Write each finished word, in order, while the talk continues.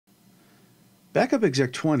Backup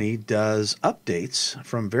Exec 20 does updates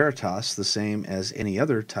from Veritas the same as any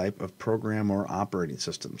other type of program or operating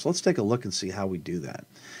system. So let's take a look and see how we do that.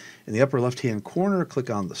 In the upper left-hand corner, click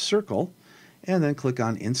on the circle, and then click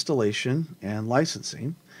on Installation and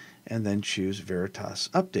Licensing, and then choose Veritas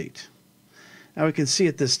Update. Now we can see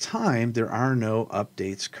at this time there are no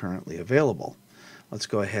updates currently available. Let's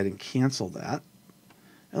go ahead and cancel that.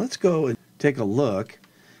 And let's go and take a look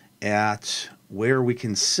at where we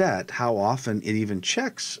can set how often it even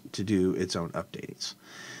checks to do its own updates.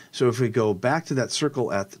 So if we go back to that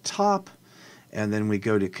circle at the top, and then we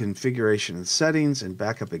go to Configuration and Settings and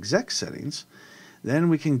Backup Exec Settings, then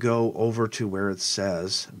we can go over to where it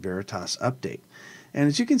says Veritas Update. And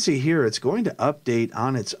as you can see here, it's going to update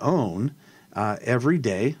on its own every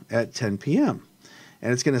day at 10 p.m.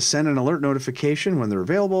 And it's going to send an alert notification when they're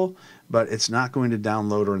available, but it's not going to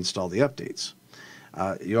download or install the updates.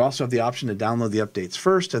 You also have the option to download the updates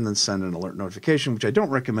first and then send an alert notification, which I don't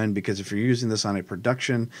recommend because if you're using this on a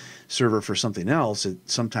production server for something else, it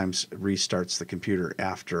sometimes restarts the computer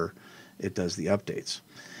after it does the updates.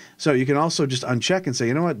 So you can also just uncheck and say,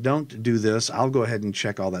 you know what, don't do this. I'll go ahead and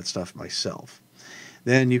check all that stuff myself.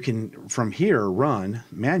 Then you can, from here, run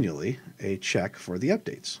manually a check for the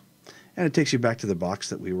updates. And it takes you back to the box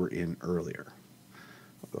that we were in earlier.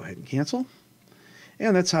 I'll go ahead and cancel.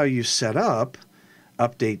 And that's how you set up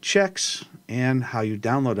update checks and how you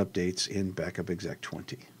download updates in Backup Exec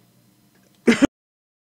 20.